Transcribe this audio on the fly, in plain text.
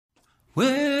Well,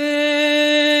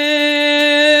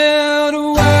 the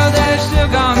world has still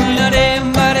gone nutty,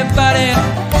 muddy, buddy,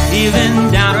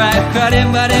 even downright cruddy,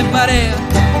 muddy, buddy.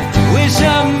 Wish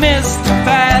I missed the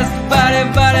past, buddy,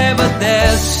 buddy, but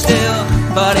there's still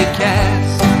buddy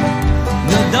cast.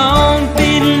 No, don't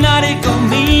be nutty, go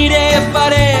meet a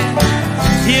buddy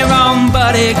here on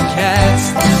Buddy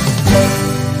Cast.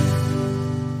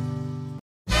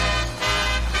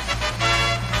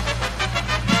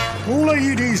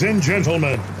 Ladies and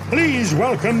gentlemen, please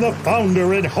welcome the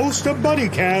founder and host of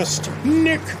BuddyCast,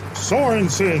 Nick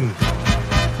Sorensen.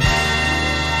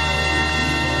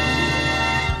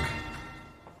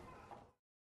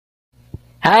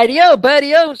 Hi-yo,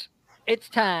 buddios! It's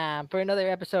time for another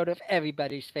episode of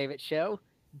everybody's favorite show,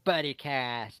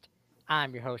 BuddyCast.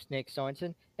 I'm your host, Nick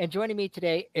Sorensen, and joining me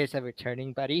today is a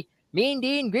returning buddy, Mean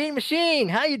Dean Green Machine.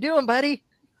 How you doing, buddy?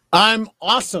 I'm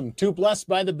awesome. Too blessed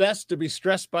by the best to be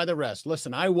stressed by the rest.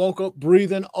 Listen, I woke up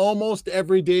breathing almost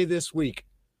every day this week.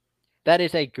 That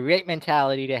is a great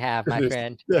mentality to have, my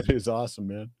friend. That is awesome,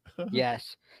 man.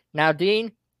 Yes. Now,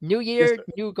 Dean, new year,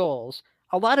 new goals.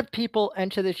 A lot of people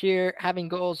enter this year having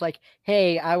goals like,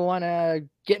 hey, I want to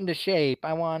get into shape.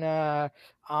 I want to,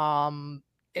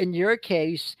 in your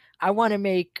case, I want to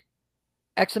make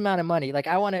X amount of money. Like,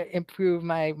 I want to improve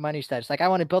my money status. Like, I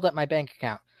want to build up my bank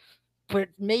account. But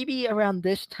maybe around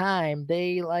this time,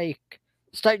 they like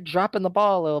start dropping the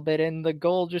ball a little bit and the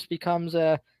goal just becomes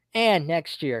and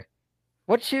next year.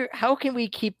 How can we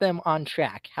keep them on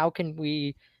track? How can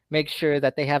we make sure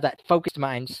that they have that focused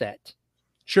mindset?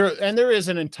 Sure. And there is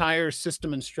an entire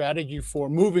system and strategy for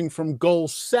moving from goal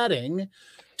setting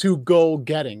to goal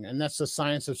getting. And that's the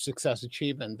science of success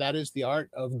achievement. That is the art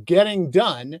of getting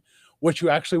done what you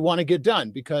actually want to get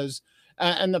done, because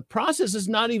and the process is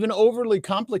not even overly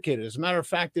complicated. As a matter of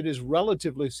fact, it is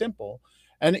relatively simple.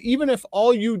 And even if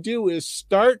all you do is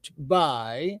start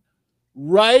by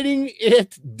writing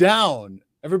it down,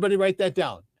 everybody write that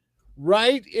down.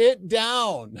 Write it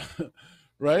down,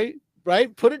 right?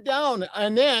 Put it down.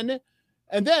 And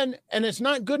it's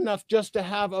not good enough just to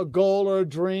have a goal or a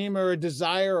dream or a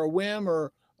desire or a whim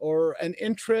or an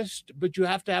interest, but you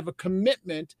have to have a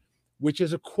commitment which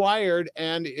is acquired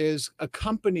and is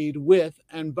accompanied with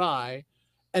and by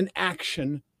an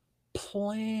action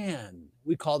plan.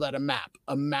 We call that a map,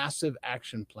 a massive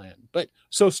action plan. But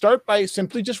so start by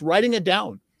simply just writing it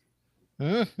down.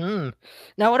 Mm-hmm.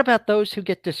 Now, what about those who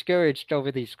get discouraged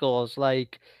over these goals?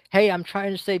 Like, hey, I'm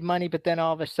trying to save money, but then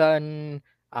all of a sudden,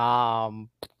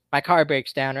 my car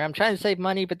breaks down, or I'm trying to save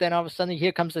money, but then all of a sudden,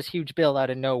 here comes this huge bill out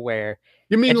of nowhere.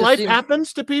 You mean life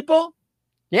happens to people?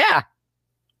 Yeah.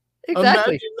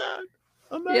 Exactly.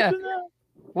 Imagine that.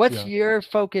 What's your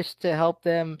focus to help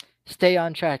them stay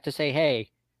on track, to say, hey,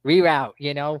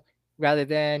 reroute, rather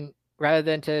than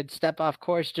to step off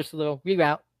course, just a little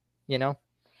reroute,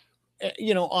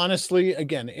 honestly,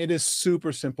 again, it is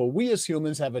super simple. We as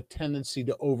humans have a tendency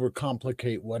to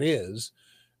overcomplicate what is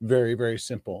very, very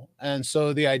simple. And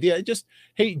so the idea,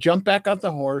 hey, jump back off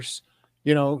the horse,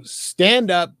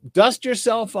 stand up, dust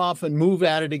yourself off and move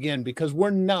at it again, because we're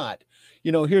not.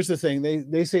 Here's the thing.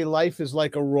 They say life is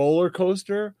like a roller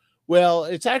coaster. Well,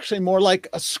 it's actually more like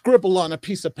a scribble on a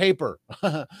piece of paper.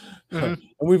 Mm-hmm. And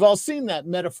we've all seen that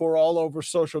metaphor all over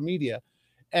social media.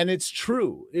 And it's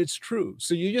true. It's true.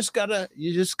 So you just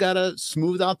gotta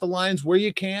smooth out the lines where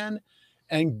you can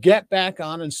and get back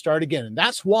on and start again. And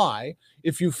that's why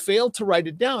if you fail to write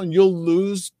it down, you'll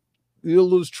lose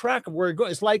track of where you're going.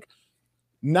 It's like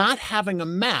not having a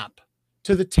map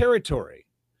to the territory.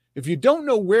 If you don't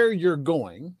know where you're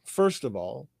going, first of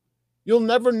all, you'll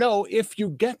never know if you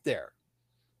get there.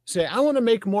 Say, I want to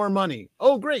make more money.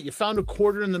 Oh, great. You found a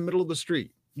quarter in the middle of the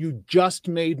street. You just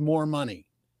made more money.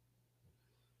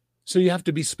 So you have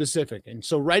to be specific. And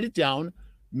so write it down,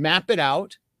 map it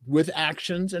out with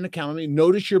actions and accountability.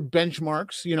 Notice your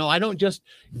benchmarks.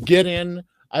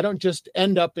 I don't just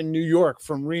end up in New York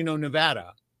from Reno,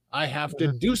 Nevada. I have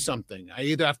to do something. I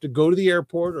either have to go to the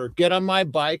airport or get on my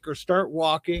bike or start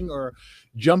walking or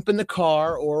jump in the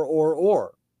car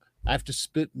or I have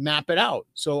to map it out.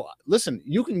 So listen,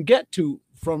 you can get to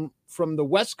from the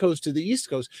West Coast to the East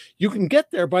Coast. You can get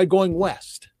there by going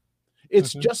west.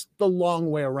 It's just the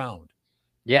long way around.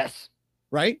 Yes.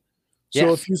 Right? Yes.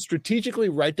 So if you strategically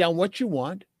write down what you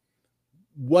want,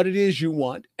 what it is you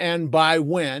want, and by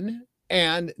when,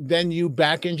 and then you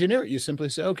back engineer it. You simply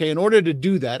say, okay, in order to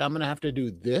do that, I'm going to have to do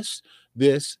this.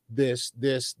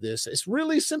 It's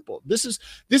really simple. This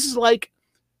is like,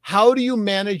 how do you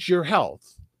manage your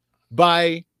health?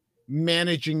 By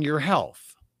managing your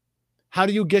health. How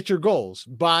do you get your goals?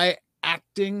 By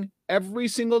acting every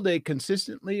single day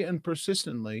consistently and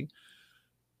persistently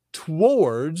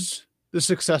towards the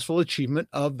successful achievement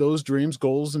of those dreams,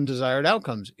 goals, and desired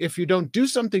outcomes. If you don't do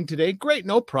something today, great,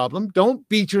 no problem. Don't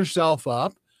beat yourself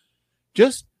up.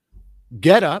 Just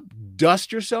get up,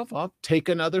 dust yourself up, take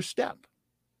another step.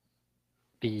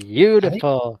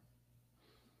 Beautiful.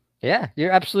 Yeah,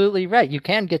 you're absolutely right. You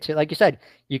can get to, like you said,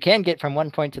 you can get from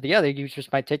one point to the other. You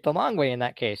just might take the long way in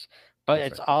that case. But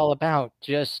That's it's right. all about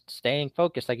just staying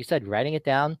focused. Like you said, writing it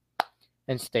down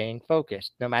and staying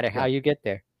focused, no matter how you get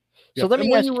there. So let and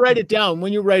me when ask you write it down,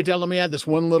 let me add this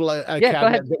one little go ahead.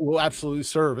 caveat that will absolutely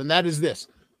serve, and that is this: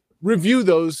 review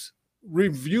those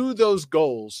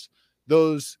goals,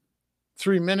 those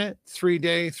 3 minute, 3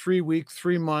 day, 3 week,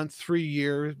 3 month, 3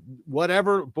 year,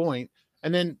 whatever point,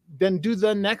 and then do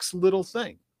the next little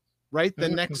thing, right? The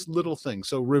next little thing.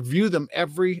 So review them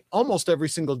almost every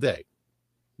single day.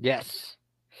 Yes.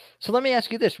 So let me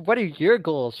ask you this: what are your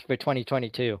goals for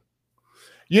 2022?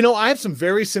 I have some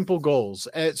very simple goals.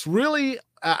 It's really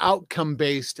outcome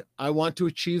based. I want to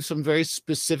achieve some very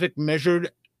specific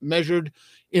measured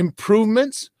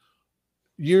improvements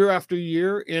year after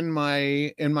year in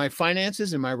my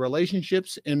finances, in my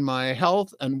relationships, in my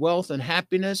health and wealth and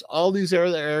happiness, all these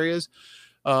other areas.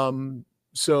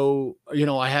 So,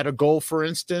 I had a goal, for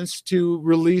instance, to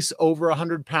release over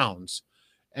 100 pounds.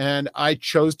 And I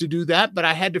chose to do that, but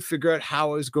I had to figure out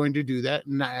how I was going to do that.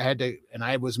 And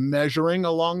I was measuring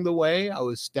along the way. I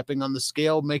was stepping on the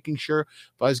scale, making sure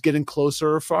if I was getting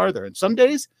closer or farther. And some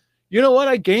days,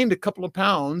 I gained a couple of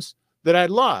pounds that I'd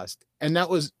lost. And that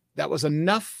was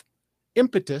enough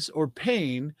impetus or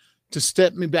pain to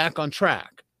step me back on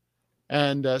track.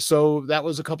 And so that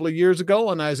was a couple of years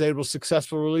ago, and I was able to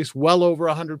successfully release well over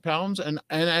 100 pounds, and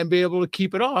I'd be able to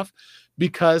keep it off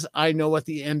because I know what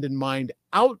the end in mind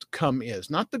outcome is,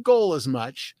 not the goal as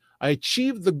much. I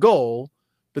achieved the goal,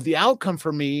 but the outcome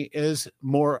for me is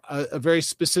more a very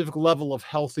specific level of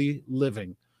healthy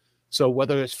living. So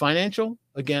whether it's financial,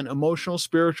 again, emotional,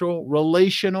 spiritual,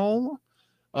 relational,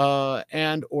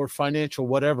 and or financial,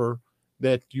 whatever,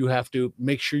 that you have to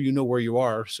make sure you know where you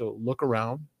are. So look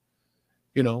around.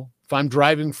 If I'm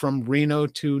driving from Reno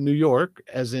to New York,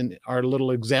 as in our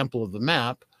little example of the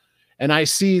map, and I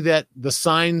see that the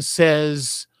sign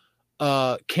says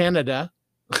Canada,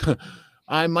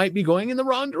 I might be going in the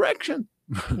wrong direction.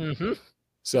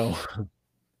 So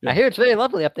I hear it's very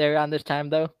lovely up there around this time,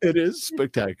 though. it is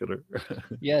spectacular.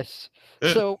 Yes.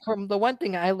 So from the one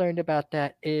thing I learned about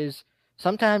that is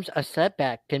sometimes a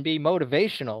setback can be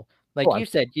motivational. Like you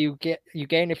said, you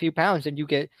gain a few pounds and you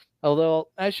get a little,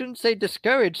 I shouldn't say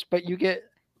discouraged, but you get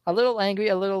a little angry,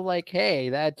 a little like, hey,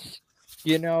 that's,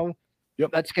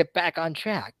 let's get back on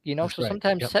track, That's so right.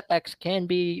 sometimes setbacks can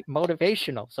be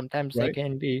motivational. Sometimes they Right.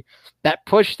 can be that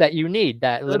push that you need,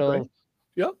 that That's little, right.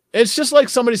 Yep. It's just like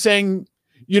somebody saying,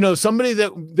 somebody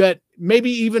that maybe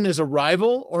even is a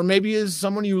rival or maybe is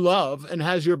someone you love and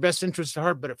has your best interest at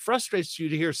heart, but it frustrates you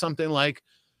to hear something like,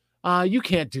 you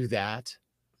can't do that.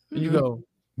 And you go,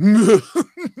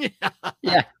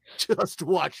 yeah, just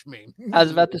watch me. I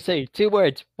was about to say 2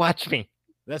 words, watch me.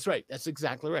 That's right. That's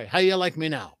exactly right. How you like me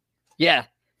now? Yeah.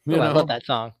 You I know? love that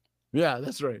song. Yeah,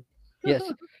 that's right. Yes.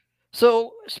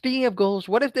 So speaking of goals,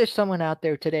 what if there's someone out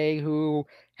there today who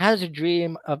has a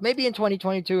dream of maybe in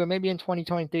 2022 or maybe in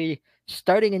 2023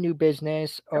 starting a new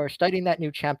business or starting that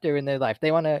new chapter in their life?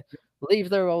 They want to leave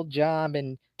their old job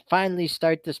and finally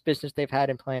start this business they've had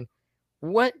in plan.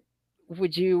 What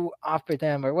would you offer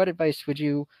them, or what advice would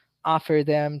you offer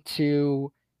them to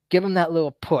give them that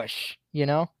little push,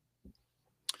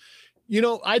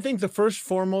 I think the first,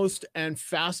 foremost, and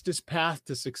fastest path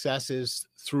to success is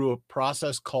through a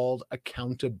process called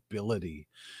accountability.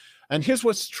 And here's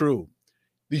what's true.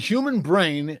 The human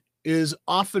brain is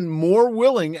often more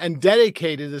willing and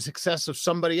dedicated to the success of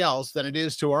somebody else than it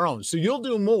is to our own. So you'll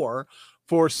do more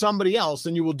for somebody else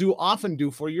than you will often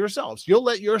do for yourselves. You'll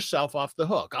let yourself off the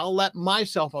hook. I'll let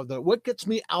myself off the hook. What gets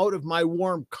me out of my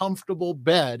warm, comfortable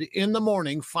bed in the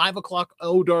morning, 5 o'clock,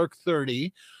 dark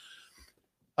 30,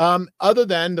 other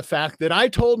than the fact that I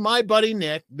told my buddy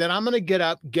Nick that I'm going to get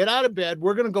up, get out of bed.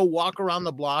 We're going to go walk around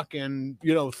the block in,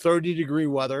 30-degree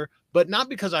weather, but not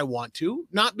because I want to,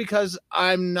 not because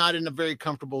I'm not in a very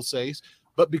comfortable space,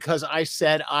 but because I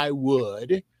said I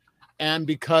would, and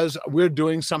because we're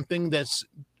doing something that's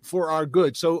for our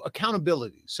good. So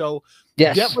accountability. So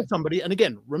get with somebody. And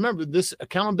again, remember, this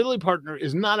accountability partner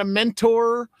is not a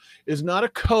mentor, is not a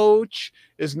coach,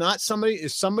 is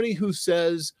somebody who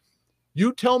says,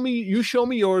 you tell me, you show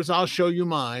me yours, I'll show you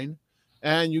mine.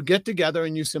 And you get together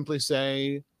and you simply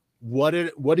say, what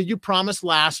did you promise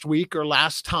last week or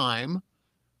last time?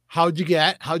 How'd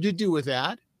you do with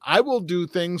that? I will do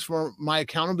things for my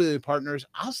accountability partners.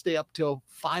 I'll stay up till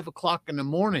 5 o'clock in the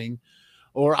morning,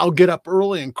 or I'll get up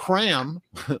early and cram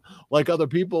like other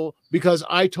people, because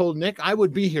I told Nick I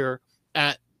would be here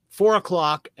at 4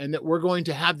 o'clock and that we're going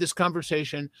to have this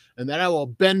conversation, and that I will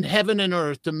bend heaven and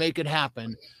earth to make it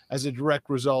happen as a direct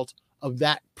result of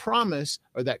that promise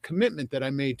or that commitment that I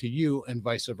made to you, and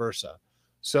vice versa.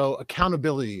 So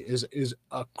accountability is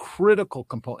a critical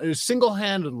component. It is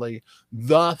single-handedly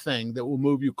the thing that will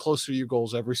move you closer to your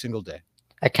goals every single day.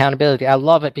 Accountability. I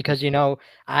love it because, when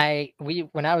I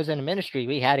was in the ministry,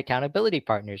 we had accountability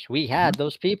partners. We had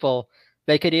those people.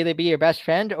 They could either be your best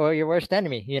friend or your worst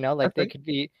enemy. They could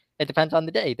be, it depends on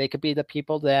the day. They could be the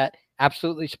people that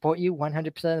absolutely support you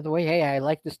 100% of the way. Hey, I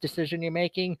like this decision you're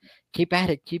making. Keep at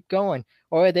it. Keep going.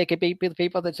 Or they could be the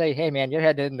people that say, hey, man, you're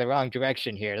headed in the wrong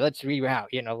direction here. Let's reroute.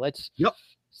 Let's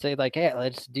say like, hey,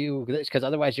 let's do this, because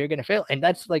otherwise you're going to fail. And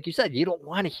that's, like you said, you don't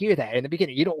want to hear that in the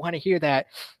beginning. You don't want to hear that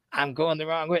I'm going the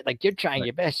wrong way. Like, you're trying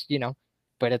your best,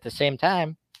 but at the same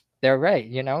time, they're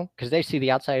right, because they see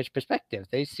the outsider's perspective.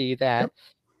 They see that,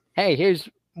 hey, here's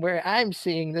where I'm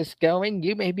seeing this going.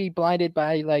 You may be blinded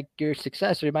by like your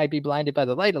success, or you might be blinded by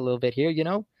the light a little bit here,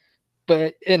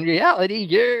 but in reality,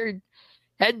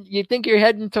 you think you're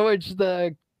heading towards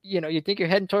the,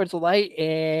 light,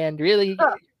 and really,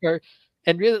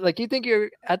 like, you think you're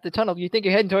at the tunnel, you think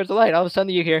you're heading towards the light. All of a sudden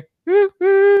you hear, woo,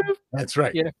 woo. That's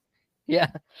right.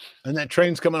 Yeah. And that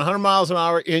train's coming 100 miles an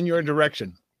hour in your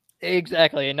direction.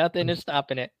 Exactly. And nothing is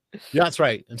stopping it. Yeah, that's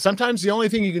right. And sometimes the only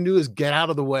thing you can do is get out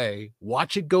of the way,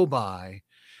 watch it go by,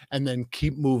 and then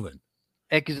keep moving.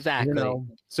 Exactly.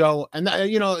 So, and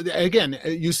again,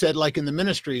 you said, like in the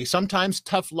ministry, sometimes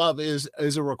tough love is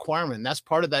a requirement. That's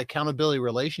part of that accountability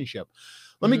relationship.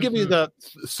 Let me give you the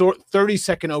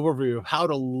 30-second overview of how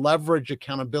to leverage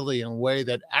accountability in a way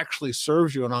that actually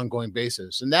serves you on an ongoing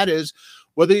basis. And that is,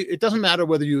 it doesn't matter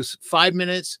whether you use 5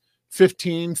 minutes,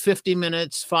 15, 50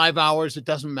 minutes, 5 hours, it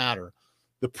doesn't matter.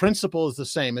 The principle is the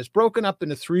same. It's broken up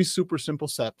into 3 super simple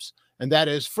steps. And that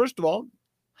is, first of all,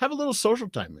 have a little social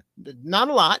time. Not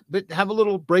a lot, but have a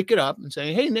little, break it up and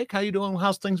say, hey, Nick, how you doing?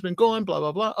 How's things been going? Blah,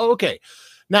 blah, blah. Oh, okay.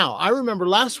 Now, I remember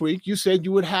last week you said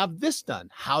you would have this done.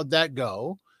 How'd that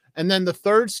go? And then the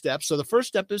third step. So the first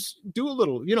step is do a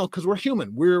little, because we're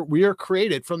human. We are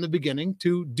created from the beginning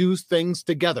to do things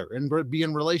together and be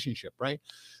in relationship, right?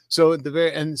 So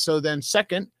then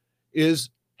second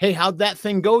is, hey, how'd that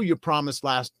thing go you promised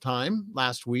last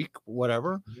week,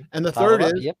 whatever. And the third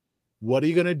is, what are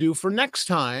you going to do for next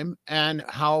time? And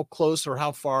how close or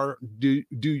how far do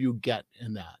you get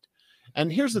in that?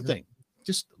 And here's the thing.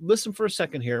 Just listen for a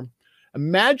second here.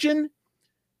 Imagine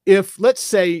if, let's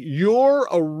say, you're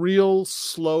a real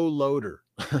slow loader,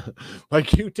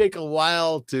 like you take a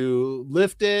while to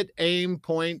lift it, aim,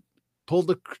 point, pull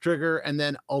the trigger, and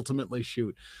then ultimately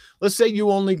shoot. Let's say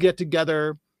you only get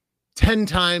together 10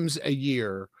 times a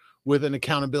year with an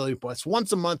accountability point. It's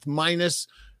once a month minus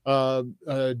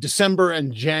December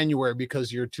and January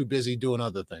because you're too busy doing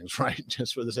other things, right?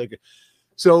 Just for the sake of.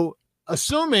 So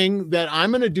assuming that I'm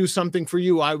going to do something for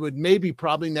you, I would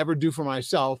probably never do for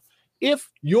myself.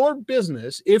 If your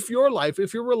business, if your life,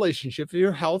 if your relationship, if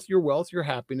your health, your wealth, your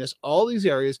happiness, all these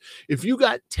areas, if you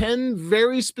got 10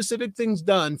 very specific things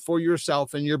done for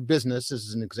yourself and your business,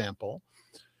 as an example,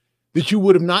 that you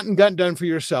would have not gotten done for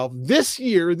yourself this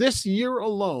year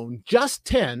alone, just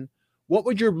 10, what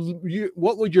would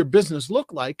your business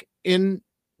look like in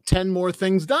 10 more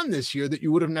things done this year that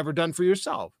you would have never done for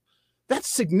yourself? That's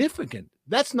significant.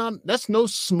 That's no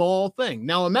small thing.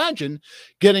 Now imagine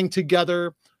getting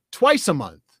together twice a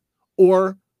month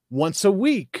or once a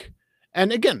week.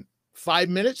 And again, 5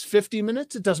 minutes, 50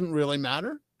 minutes, it doesn't really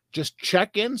matter. Just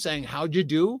check in saying, how'd you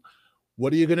do?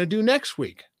 What are you going to do next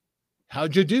week?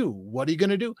 How'd you do? What are you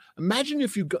going to do? Imagine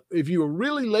if you were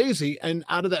really lazy and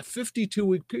out of that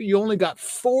 52-week period, you only got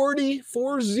 40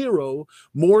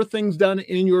 more things done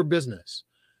in your business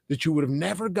that you would have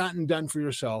never gotten done for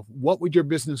yourself. What would your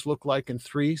business look like in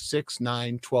 3, 6,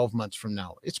 9, 12 months from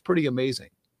now? It's pretty amazing.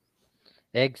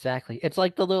 Exactly. It's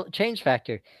like the little change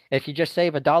factor. If you just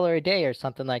save $1 a day or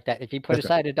something like that, if you put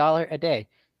aside $1 a day,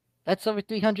 that's over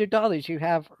 $300 you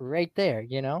have right there,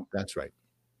 That's right.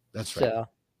 So,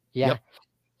 yeah. Yep.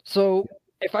 So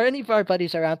if any of our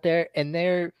buddies are out there and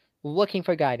they're looking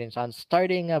for guidance on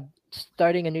starting a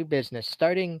new business,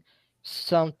 starting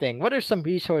something, what are some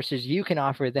resources you can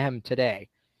offer them today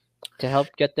to help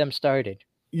get them started?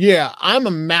 Yeah, I'm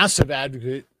a massive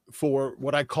advocate for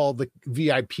what I call the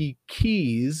VIP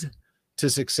keys to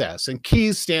success. And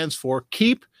keys stands for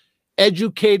keep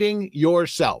educating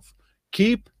yourself.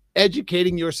 Keep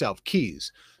educating yourself.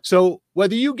 Keys. So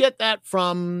whether you get that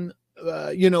from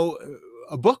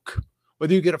a book,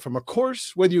 whether you get it from a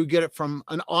course, whether you get it from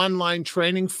an online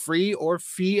training, free or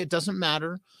fee, it doesn't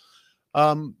matter.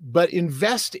 But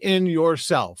invest in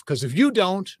yourself, because if you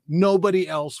don't, nobody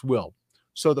else will.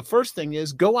 So the first thing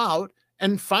is go out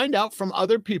and find out from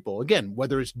other people. Again,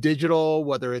 whether it's digital,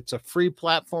 whether it's a free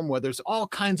platform, whether it's all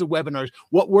kinds of webinars,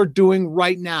 what we're doing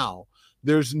right now.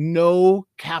 There's no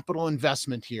capital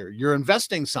investment here. You're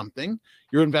investing something,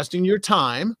 you're investing your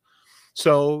time.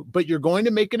 So, but you're going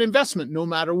to make an investment no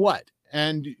matter what.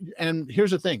 And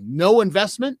here's the thing, no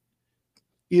investment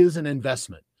is an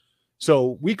investment.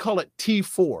 So we call it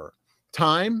T4,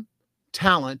 time,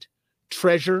 talent,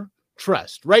 treasure,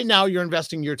 trust. Right now you're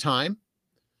investing your time,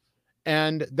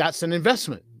 and that's an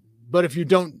investment. But if you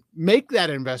don't make that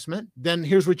investment, then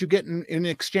here's what you get in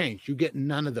exchange. You get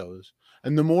none of those.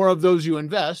 And the more of those you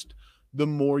invest, the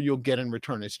more you'll get in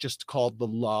return. It's just called the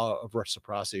law of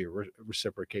reciprocity or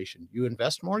reciprocation. You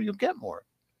invest more, you'll get more.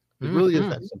 It really is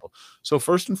that simple. So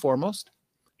first and foremost,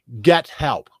 get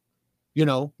help.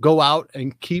 Go out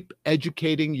and keep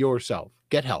educating yourself.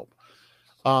 Get help.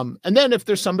 And then if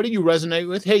there's somebody you resonate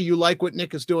with, hey, you like what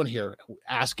Nick is doing here,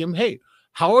 ask him, hey,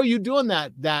 how are you doing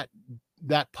that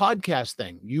podcast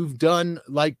thing? You've done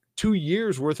like 2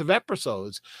 years worth of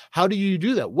episodes. How do you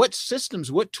do that? What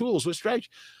systems, what tools, what strategy?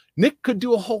 Nick could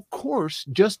do a whole course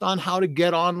just on how to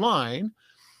get online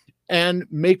and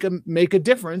make a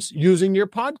difference using your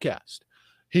podcast.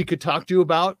 He could talk to you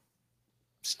about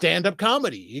stand-up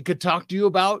comedy. He could talk to you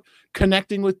about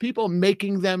connecting with people,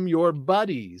 making them your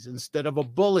buddies instead of a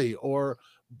bully or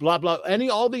blah, blah, and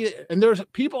there's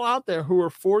people out there who are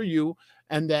for you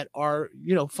and that are,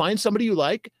 find somebody you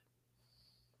like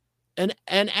and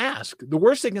ask. The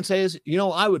worst they can say is,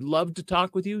 I would love to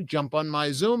talk with you. Jump on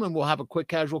my Zoom and we'll have a quick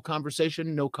casual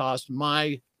conversation. No cost.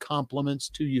 My compliments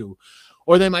to you.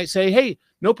 Or they might say, hey,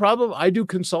 no problem. I do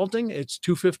consulting. It's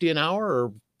 $2.50 an hour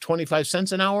or 25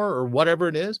 cents an hour or whatever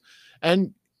it is.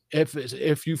 And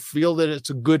if you feel that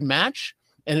it's a good match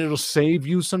and it'll save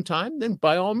you some time, then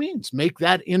by all means, make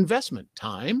that investment.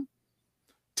 Time,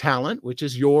 talent, which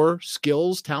is your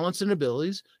skills, talents, and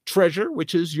abilities, treasure,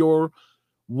 which is your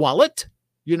wallet.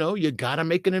 You got to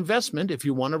make an investment if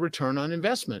you want a return on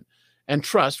investment, and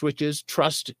trust, which is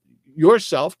trust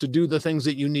yourself to do the things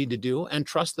that you need to do and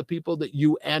trust the people that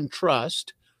you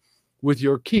entrust with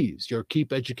your keys, your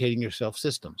keep educating yourself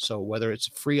system. So whether it's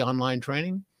free online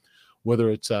training, whether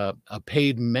it's a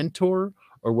paid mentor,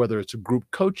 or whether it's a group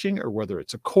coaching, or whether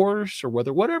it's a course, or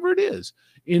whatever it is,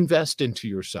 invest into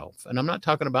yourself. And I'm not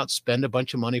talking about spend a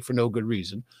bunch of money for no good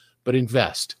reason, but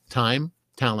invest time,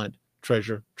 talent,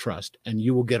 treasure, trust, and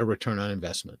you will get a return on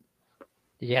investment.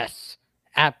 Yes,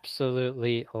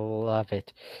 absolutely love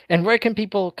it. And where can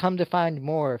people come to find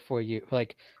more for you,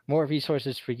 like more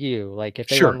resources for you, like if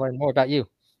they want to learn more about you?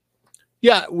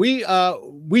 Yeah, we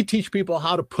teach people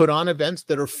how to put on events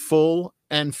that are full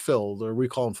and filled, or we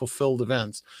call them fulfilled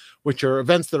events, which are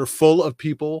events that are full of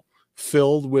people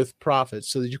filled with profits,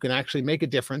 so that you can actually make a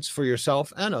difference for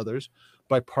yourself and others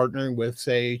by partnering with,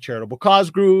 say, charitable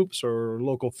cause groups or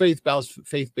local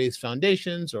faith-based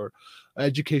foundations or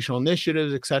educational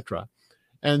initiatives, etc.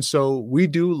 And so we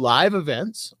do live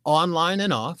events online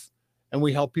and off, and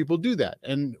we help people do that.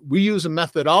 And we use a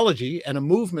methodology and a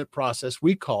movement process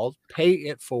we call Pay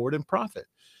It Forward and Profit.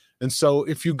 And so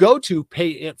if you go to Pay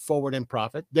It Forward and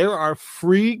Profit, there are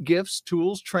free gifts,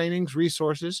 tools, trainings,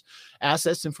 resources,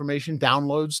 assets, information,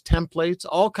 downloads, templates,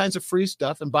 all kinds of free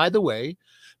stuff. And by the way,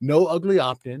 no ugly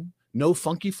opt-in, no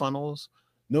funky funnels,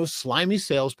 no slimy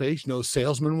sales page, no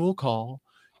salesman will call.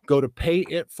 Go to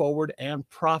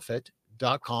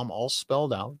payitforwardandprofit.com, all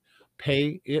spelled out,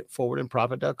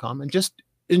 payitforwardandprofit.com, and just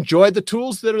enjoy the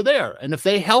tools that are there. And if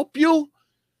they help you,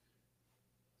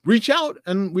 reach out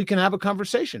and we can have a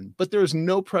conversation. But there's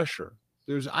no pressure.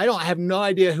 I have no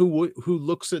idea who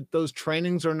looks at those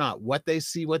trainings or not, what they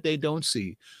see, what they don't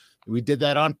see. We did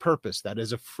that on purpose. That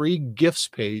is a free gifts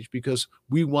page because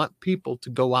we want people to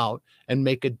go out and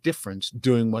make a difference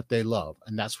doing what they love.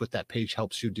 And that's what that page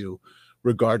helps you do,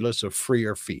 regardless of free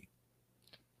or fee.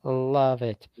 Love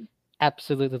it.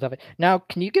 Absolutely love it. Now,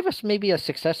 can you give us maybe a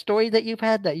success story that you've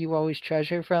had that you always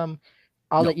treasure from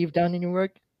all that you've done in your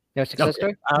work? No success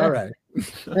story? All right.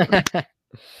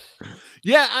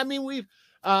 Yeah, I mean, we've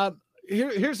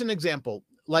here's an example.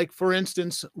 Like, for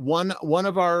instance, one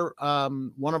of our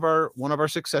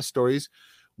success stories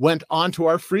went onto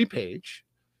our free page,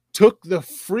 took the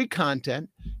free content,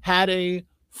 had a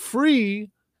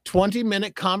free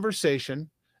 20-minute conversation,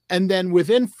 and then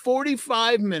within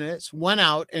 45 minutes went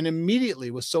out and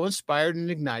immediately was so inspired and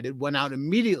ignited, went out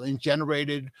immediately and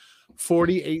generated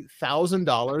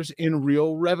 $48,000 in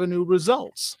real revenue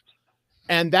results.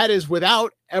 And that is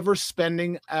without ever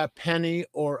spending a penny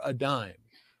or a dime.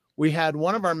 We had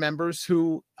one of our members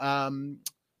who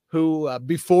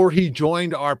before he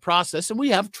joined our process, and we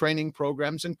have training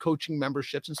programs and coaching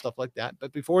memberships and stuff like that,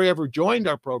 but before he ever joined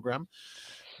our program,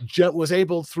 was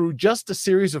able, through just a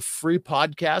series of free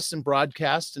podcasts and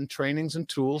broadcasts and trainings and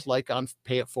tools like on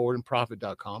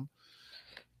payitforwardandprofit.com,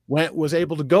 was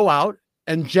able to go out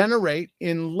and generate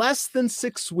in less than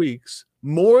 6 weeks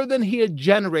more than he had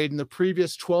generated in the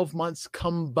previous 12 months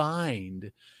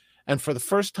combined. And for the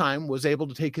first time was able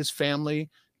to take his family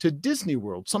to Disney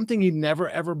World, something he'd never,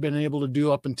 ever been able to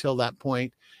do up until that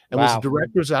point, and was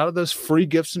directors out of those free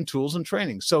gifts and tools and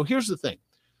training. So here's the thing.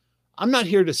 I'm not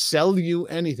here to sell you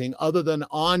anything other than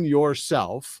on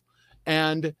yourself,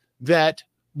 and that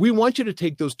we want you to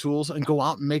take those tools and go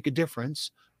out and make a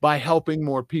difference by helping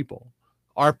more people.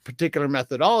 Our particular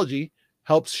methodology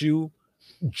helps you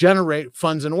generate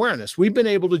funds and awareness. We've been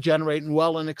able to generate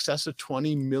well in excess of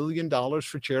 $20 million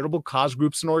for charitable cause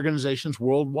groups and organizations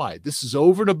worldwide. This is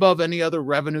over and above any other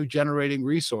revenue generating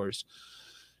resource.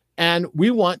 And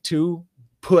we want to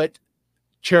put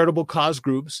charitable cause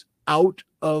groups out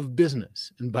of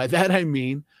business. And by that, I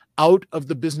mean out of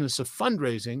the business of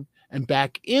fundraising and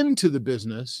back into the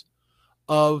business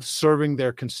of serving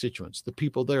their constituents, the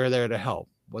people they're there to help,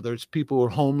 whether it's people who are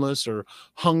homeless or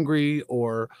hungry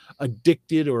or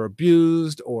addicted or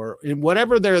abused or in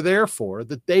whatever they're there for,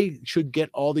 that they should get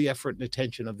all the effort and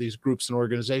attention of these groups and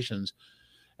organizations.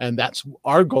 And that's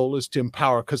our goal, is to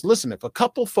empower. Because listen, if a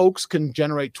couple folks can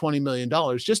generate $20 million,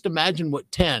 just imagine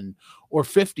what 10 or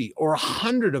 50 or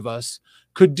 100 of us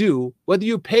could do, whether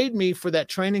you paid me for that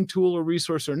training tool or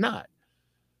resource or not.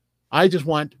 I just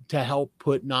want to help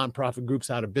put nonprofit groups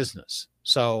out of business.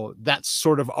 So that's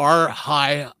sort of our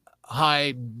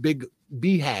big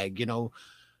BHAG,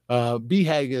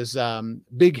 BHAG is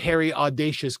big, hairy,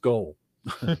 audacious goal.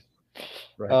 Right.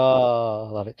 Oh,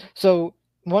 I love it. So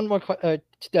one more, I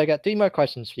got 3 more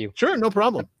questions for you. Sure, no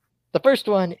problem. The first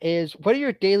one is, what are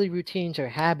your daily routines or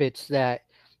habits that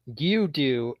you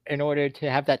do in order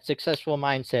to have that successful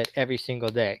mindset every single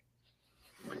day?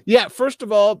 Yeah, first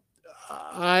of all,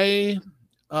 I'm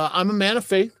a man of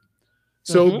faith.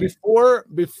 So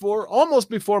almost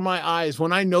before my eyes,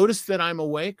 when I notice that I'm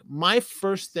awake, my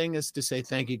first thing is to say,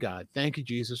 thank you, God. Thank you,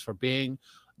 Jesus, for being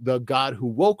the God who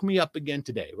woke me up again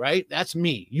today, right? That's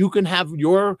me. You can have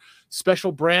your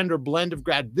special brand or blend of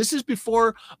gratitude. This is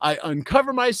before I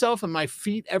uncover myself and my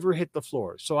feet ever hit the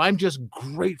floor. So I'm just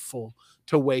grateful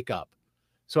to wake up.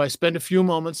 So I spend a few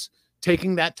moments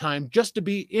taking that time just to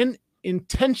be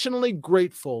intentionally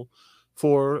grateful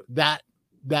for that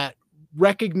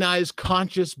recognized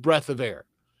conscious breath of air,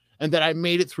 and that I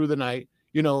made it through the night.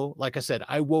 Like I said,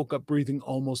 I woke up breathing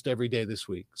almost every day this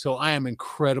week. So I am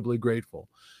incredibly grateful.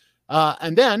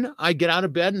 And then I get out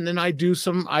of bed, and then I do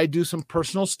some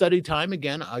personal study time.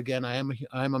 Again, I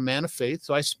am a man of faith.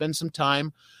 So I spend some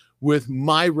time with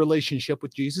my relationship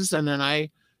with Jesus, and then I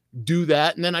do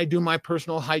that. And then I do my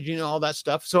personal hygiene and all that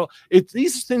stuff. So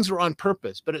these things are on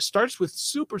purpose, but it starts with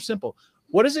super simple.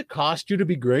 What does it cost you to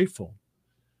be grateful?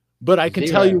 But I can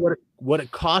tell you what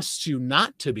it costs you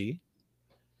not to be.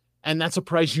 And that's a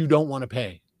price you don't want to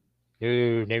pay.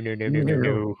 No.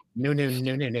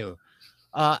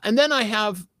 And then I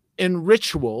have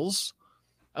rituals,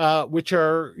 which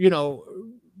are,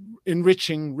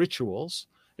 enriching rituals,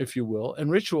 if you will,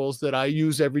 and rituals that I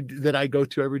use that I go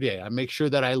to every day. I make sure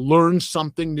that I learn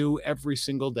something new every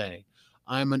single day.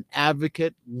 I'm an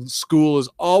advocate. School is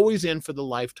always in for the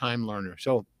lifetime learner.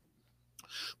 So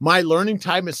my learning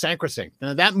time is sacrosanct.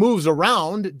 Now that moves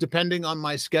around depending on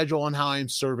my schedule and how I'm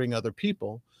serving other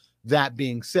people. That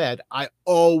being said, I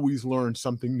always learn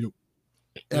something new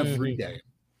every day.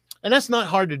 And that's not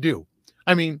hard to do.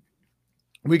 I mean,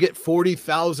 we get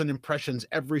 40,000 impressions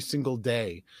every single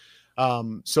day.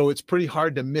 So it's pretty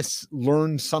hard to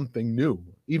learn something new,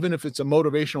 even if it's a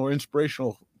motivational or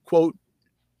inspirational quote.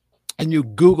 And you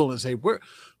Google and say,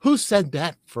 who said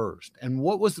that first? And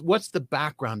what's the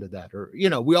background of that? Or,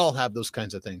 we all have those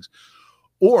kinds of things.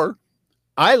 Or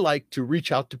I like to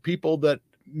reach out to people that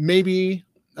maybe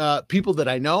people that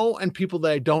I know and people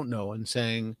that I don't know, and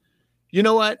saying, you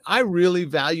know what? I really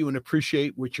value and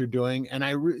appreciate what you're doing. And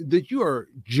that you are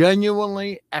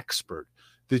genuinely expert,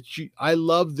 I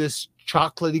love this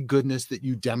chocolatey goodness that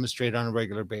you demonstrate on a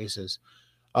regular basis.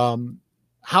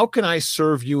 How can I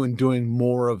serve you in doing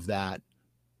more of that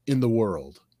in the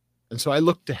world? And so I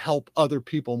look to help other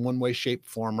people in one way, shape,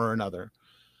 form, or another.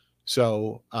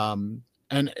 So, and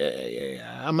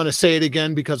I'm going to say it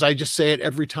again because I just say it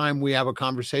every time we have a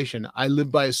conversation. I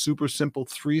live by a super simple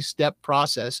 3-step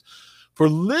process for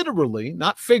literally,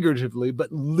 not figuratively,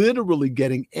 but literally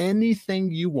getting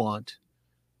anything you want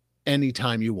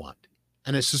anytime you want.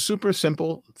 And it's a super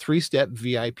simple 3-step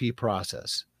VIP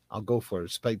process. I'll go for it.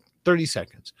 It's like 30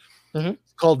 seconds.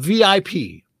 It's called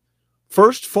VIP.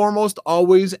 First, foremost,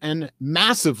 always, and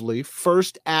massively,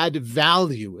 first add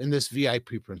value in this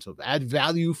VIP principle. Add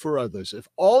value for others. If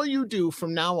all you do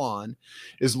from now on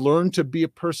is learn to be a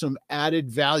person of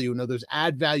added value, in other words,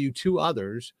 add value to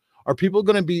others, are people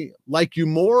going to be like you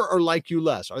more or like you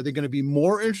less? Are they going to be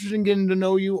more interested in getting to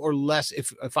know you or less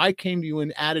if I came to you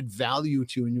and added value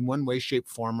to you in one way, shape,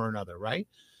 form, or another, right?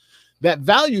 That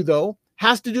value, though,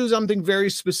 has to do something very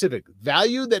specific.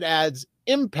 Value that adds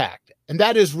impact, and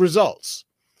that is results,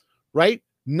 right?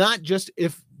 Not just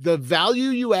if the value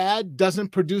you add doesn't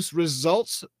produce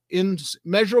results, in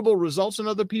measurable results in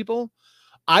other people,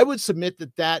 I would submit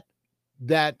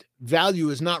that value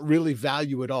is not really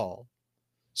value at all.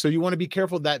 So you want to be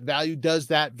careful that value does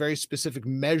that very specific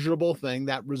measurable thing,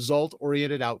 that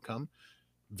result-oriented outcome,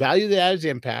 value that adds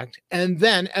impact, and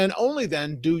then, and only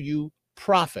then, do you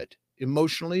profit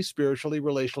emotionally, spiritually,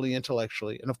 relationally,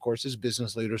 intellectually, and of course, as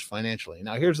business leaders, financially.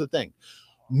 Now, here's the thing.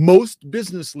 Most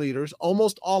business leaders,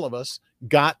 almost all of us,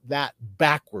 got that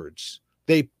backwards.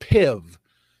 They piv.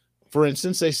 For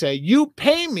instance, they say, you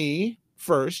pay me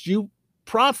first, you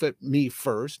profit me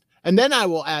first, and then I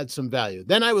will add some value.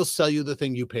 Then I will sell you the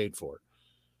thing you paid for.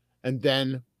 And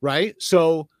then, right?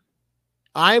 So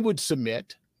I would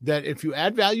submit that if you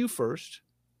add value first,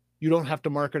 you don't have to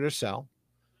market or sell.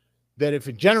 That if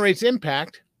it generates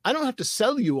impact, I don't have to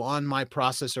sell you on my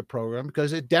process or program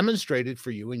because it demonstrated for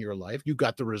you in your life. You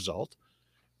got the result.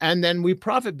 And then we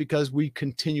profit because we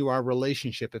continue our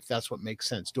relationship, if that's what makes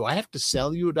sense. Do I have to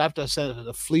sell you? Do I have to send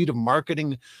a fleet of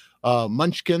marketing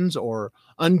munchkins or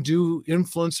undue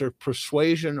influence or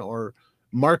persuasion or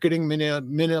marketing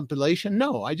manipulation?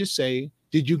 No, I just say,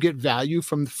 did you get value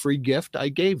from the free gift I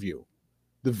gave you?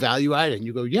 The value added. And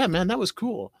you go, yeah, man, that was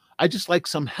cool. I just like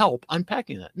some help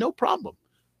unpacking that. No problem.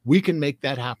 We can make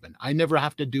that happen. I never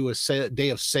have to do a day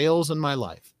of sales in my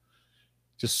life.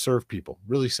 Just serve people.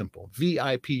 Really simple.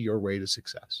 VIP, your way to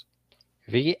success.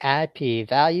 VIP,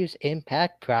 values,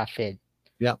 impact, profit.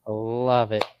 Yeah.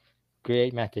 Love it.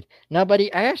 Great method. Now,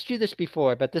 buddy, I asked you this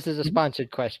before, but this is a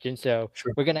sponsored question, so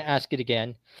we're going to ask it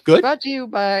again. Good. Brought to you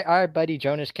by our buddy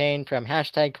Jonas Kane from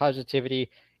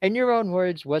 #Positivity. In your own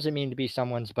words, what does it mean to be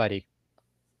someone's buddy?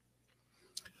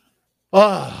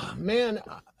 Oh, man,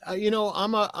 I'm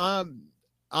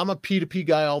a P2P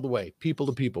guy all the way, people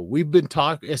to people. We've been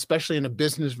talking, especially in a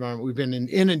business environment, we've been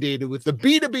inundated with the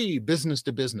B2B, business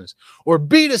to business, or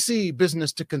B2C,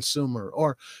 business to consumer,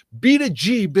 or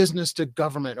B2G, business to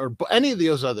government, or any of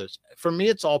those others. For me,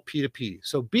 it's all P2P.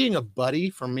 So being a buddy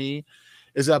for me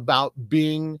is about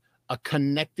being a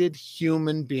connected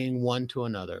human being, one to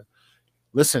another.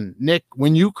 Listen, Nick,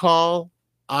 when you call,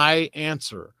 I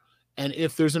answer. And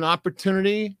if there's an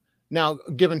opportunity, now,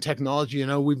 given technology,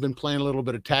 we've been playing a little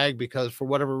bit of tag because for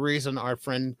whatever reason, our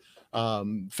friend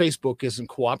Facebook isn't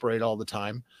cooperate all the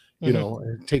time.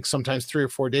 It takes sometimes 3 or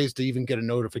 4 days to even get a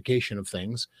notification of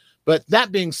things. But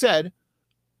that being said,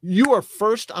 you are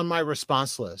first on my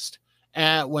response list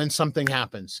when something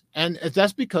happens. And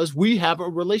that's because we have a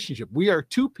relationship. We are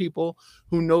two people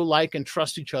who know, like, and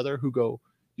trust each other, who go,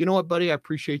 you know what, buddy, I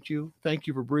appreciate you. Thank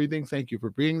you for breathing. Thank you for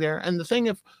being there. And the thing,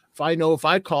 if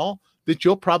I call, that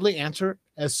you'll probably answer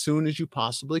as soon as you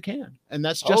possibly can. And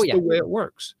that's just the way it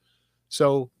works.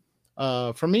 So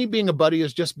for me, being a buddy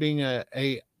is just being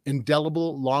a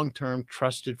indelible, long-term,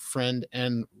 trusted friend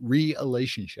and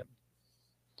relationship.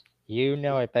 You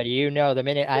know it, buddy. The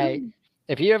minute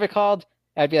if you ever called,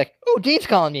 I'd be like, oh, Dean's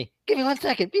calling me. Give me 1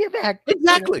 second. Be back.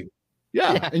 Exactly.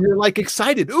 Yeah. And you're like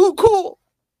excited. Ooh, cool.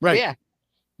 Right. Yeah.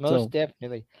 Most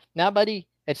definitely. Now, buddy,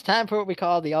 it's time for what we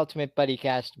call the Ultimate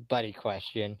BuddyCast buddy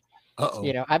question.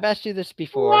 Uh-oh. I've asked you this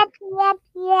before.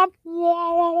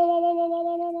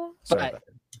 But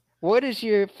what is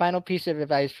your final piece of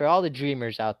advice for all the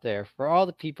dreamers out there, for all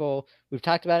the people, we've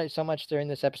talked about it so much during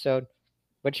this episode.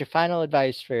 What's your final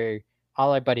advice for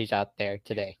all our buddies out there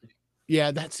today? Yeah,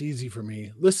 that's easy for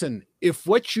me. Listen, if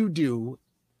what you do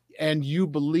and you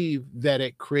believe that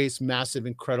it creates massive,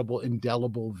 incredible,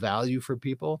 indelible value for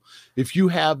people, if you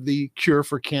have the cure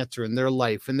for cancer in their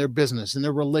life, in their business, in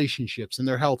their relationships, in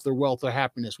their health, their wealth, their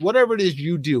happiness, whatever it is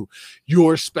you do,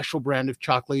 your special brand of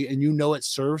chocolate, and it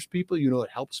serves people, it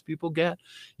helps people get,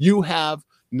 you have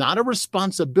not a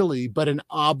responsibility, but an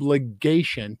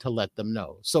obligation to let them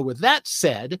know. So with that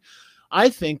said, I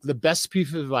think the best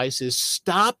piece of advice is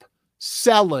stop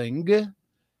selling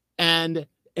and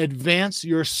advance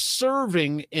your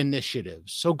serving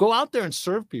initiatives. So go out there and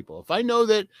serve people. If I know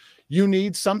that you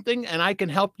need something and I can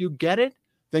help you get it,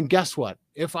 then guess what?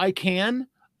 If I can,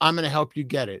 I'm going to help you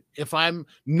get it. If I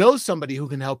know somebody who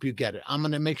can help you get it, I'm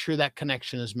going to make sure that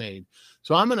connection is made.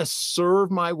 So I'm going to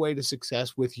serve my way to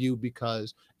success with you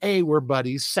because A, we're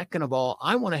buddies. Second of all,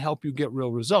 I want to help you get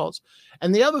real results.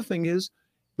 And the other thing is,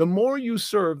 the more you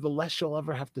serve, the less you'll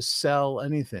ever have to sell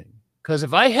anything. Because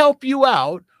if I help you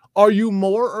out, are you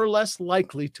more or less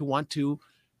likely to want to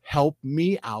help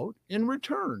me out in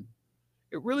return?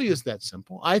 It really is that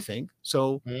simple, I think.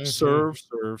 So serve.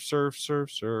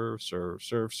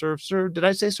 Did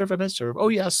I say serve? I meant serve. Oh,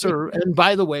 yeah, serve. And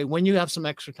by the way, when you have some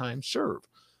extra time, serve.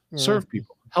 Serve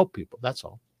people. Help people. That's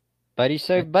all. Buddies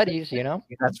serve buddies, you know?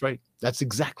 That's right. That's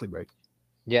exactly right.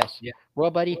 Yes. Yeah. Well,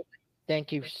 buddy,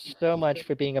 thank you so much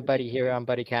for being a buddy here on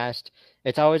BuddyCast.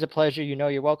 It's always a pleasure. You know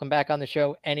you're welcome back on the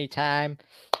show anytime.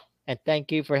 And thank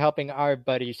you for helping our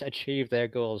buddies achieve their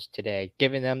goals today,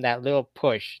 giving them that little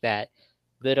push, that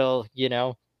little, you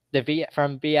know,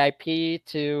 from VIP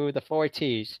to the 4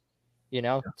 T's, you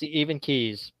know, to even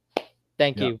keys.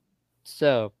 Thank you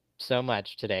so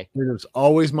much today. It is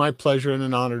always my pleasure and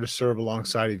an honor to serve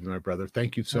alongside of you, my brother.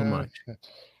 Thank you so much.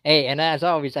 Hey, and as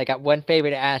always, I got one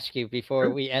favor to ask you before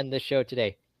we end the show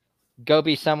today. Go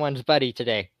be someone's buddy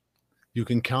today. You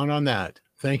can count on that.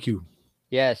 Thank you.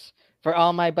 Yes. For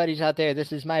all my buddies out there,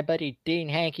 this is my buddy, Dean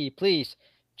Hankey. Please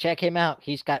check him out.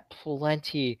 He's got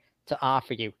plenty to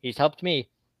offer you. He's helped me.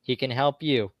 He can help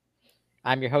you.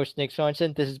 I'm your host, Nick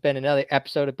Sorensen. This has been another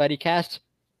episode of BuddyCast.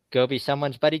 Go be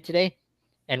someone's buddy today.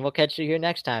 And we'll catch you here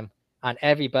next time on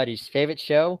everybody's favorite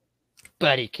show,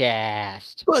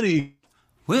 BuddyCast. Buddy.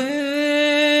 Well,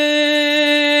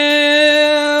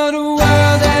 the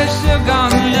world has still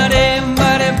gone nutty,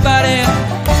 buddy.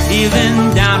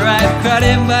 Even downright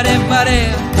cruddy, buddy.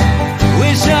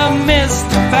 Wish I missed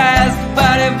the past,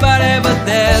 buddy, but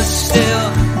there's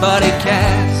still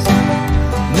BuddyCast.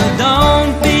 No,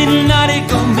 don't be naughty,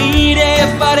 go meet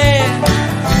everybody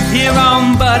here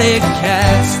on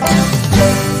BuddyCast.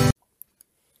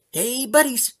 Hey,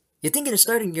 buddies! You thinking of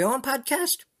starting your own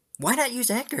podcast? Why not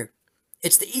use Anchor?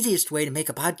 It's the easiest way to make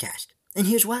a podcast, and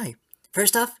here's why.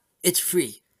 First off, it's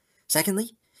free.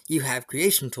 Secondly, you have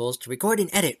creation tools to record and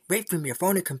edit right from your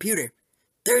phone or computer.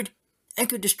 Third,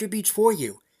 Anchor distributes for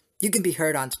you. You can be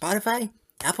heard on Spotify,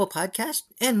 Apple Podcasts,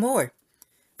 and more.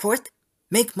 Fourth,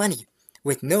 make money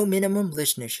with no minimum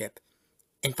listenership.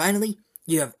 And finally,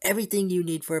 you have everything you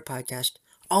need for a podcast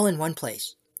all in one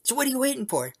place. So what are you waiting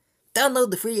for?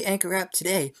 Download the free Anchor app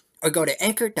today or go to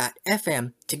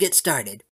anchor.fm to get started.